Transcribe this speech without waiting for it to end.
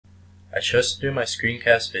I chose to do my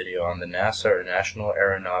screencast video on the NASA or National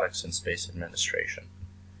Aeronautics and Space Administration.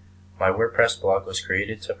 My WordPress blog was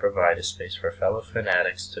created to provide a space for fellow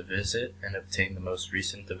fanatics to visit and obtain the most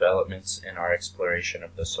recent developments in our exploration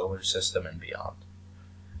of the solar system and beyond.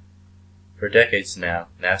 For decades now,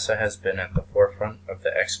 NASA has been at the forefront of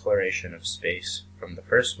the exploration of space, from the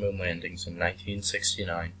first moon landings in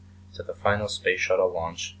 1969 to the final space shuttle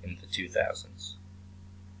launch in the 2000s.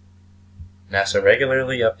 NASA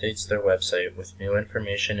regularly updates their website with new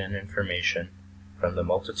information from the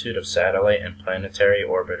multitude of satellite and planetary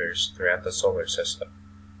orbiters throughout the solar system,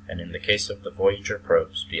 and in the case of the Voyager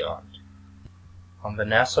probes, beyond. On the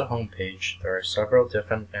NASA homepage, there are several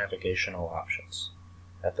different navigational options.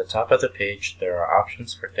 At the top of the page, there are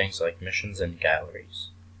options for things like missions and galleries.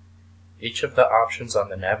 Each of the options on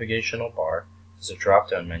the navigational bar is a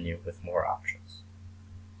drop-down menu with more options.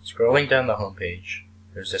 Scrolling down the homepage,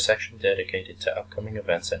 there's a section dedicated to upcoming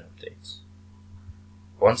events and updates.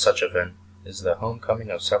 One such event is the homecoming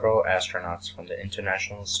of several astronauts from the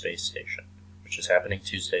International Space Station, which is happening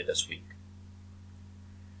Tuesday this week.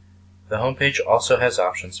 The homepage also has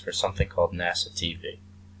options for something called NASA TV,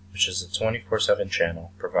 which is a 24/7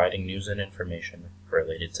 channel providing news and information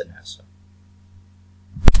related to NASA.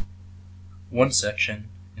 One section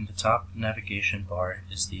in the top navigation bar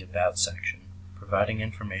is the About section, providing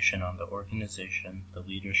information on the organization, the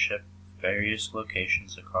leadership, various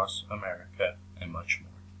locations across America, and much more.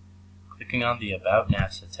 Clicking on the About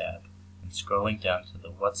NASA tab and scrolling down to the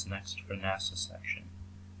What's Next for NASA section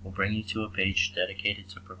will bring you to a page dedicated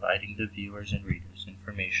to providing the viewers and readers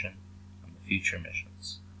information on the future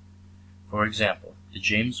missions. For example, the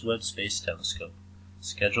James Webb Space Telescope,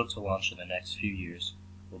 scheduled to launch in the next few years,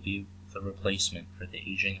 will be the replacement for the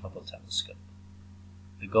aging Hubble telescope.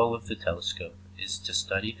 The goal of the telescope is to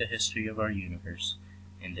study the history of our universe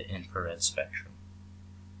in the infrared spectrum.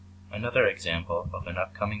 Another example of an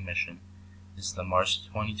upcoming mission is the Mars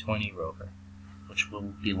 2020 rover, which will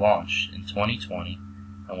be launched in 2020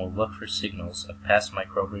 and will look for signals of past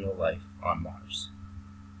microbial life on Mars.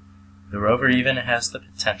 The rover even has the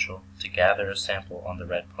potential to gather a sample on the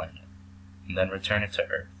red planet and then return it to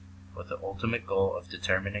Earth, with the ultimate goal of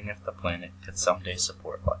determining if the planet could someday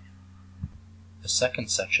support life. The second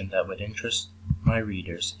section that would interest my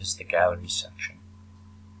readers is the Gallery section.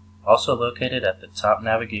 Also located at the top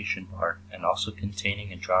navigation bar and also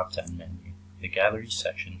containing a drop-down menu, the Gallery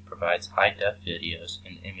section provides high-def videos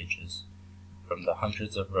and images from the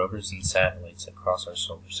hundreds of rovers and satellites across our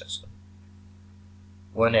solar system.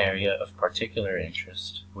 One area of particular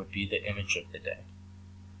interest would be the Image of the Day.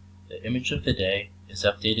 The Image of the Day is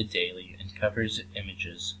updated daily and covers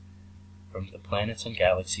images from the planets and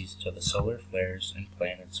galaxies to the solar flares and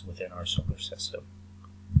planets within our solar system.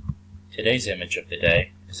 Today's Image of the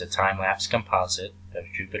Day is a time-lapse composite of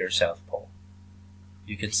Jupiter's South Pole.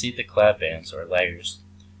 You can see the cloud bands or layers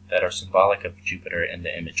that are symbolic of Jupiter in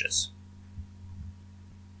the images.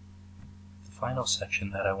 The final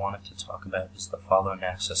section that I wanted to talk about is the Follow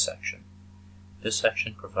NASA section. This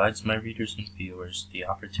section provides my readers and viewers the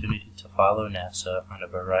opportunity to follow NASA on a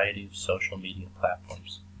variety of social media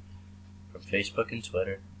platforms, from Facebook and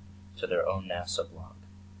Twitter to their own NASA blog.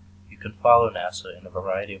 You can follow NASA in a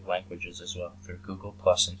variety of languages as well through Google+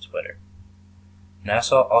 and Twitter.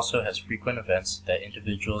 NASA also has frequent events that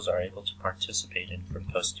individuals are able to participate in from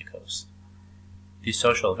coast to coast. These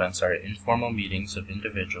social events are informal meetings of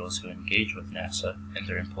individuals who engage with NASA and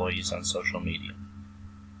their employees on social media.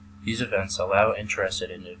 These events allow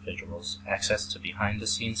interested individuals access to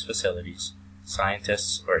behind-the-scenes facilities,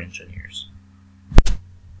 scientists, or engineers.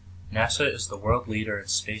 NASA is the world leader in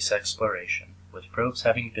space exploration, with probes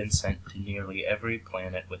having been sent to nearly every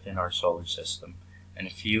planet within our solar system, and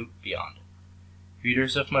a few beyond.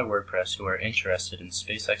 Readers of my WordPress who are interested in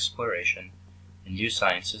space exploration and new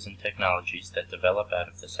sciences and technologies that develop out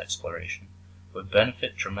of this exploration would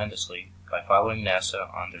benefit tremendously by following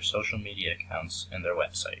NASA on their social media accounts and their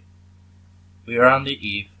website. We are on the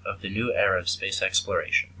eve of the new era of space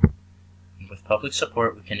exploration, and with public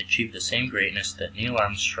support we can achieve the same greatness that Neil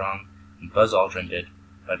Armstrong and Buzz Aldrin did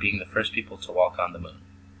by being the first people to walk on the moon.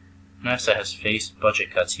 NASA has faced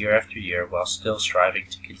budget cuts year after year while still striving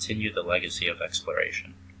to continue the legacy of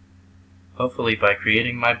exploration. Hopefully, by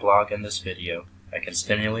creating my blog and this video, I can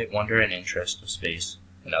stimulate wonder and interest of space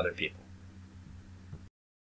in other people.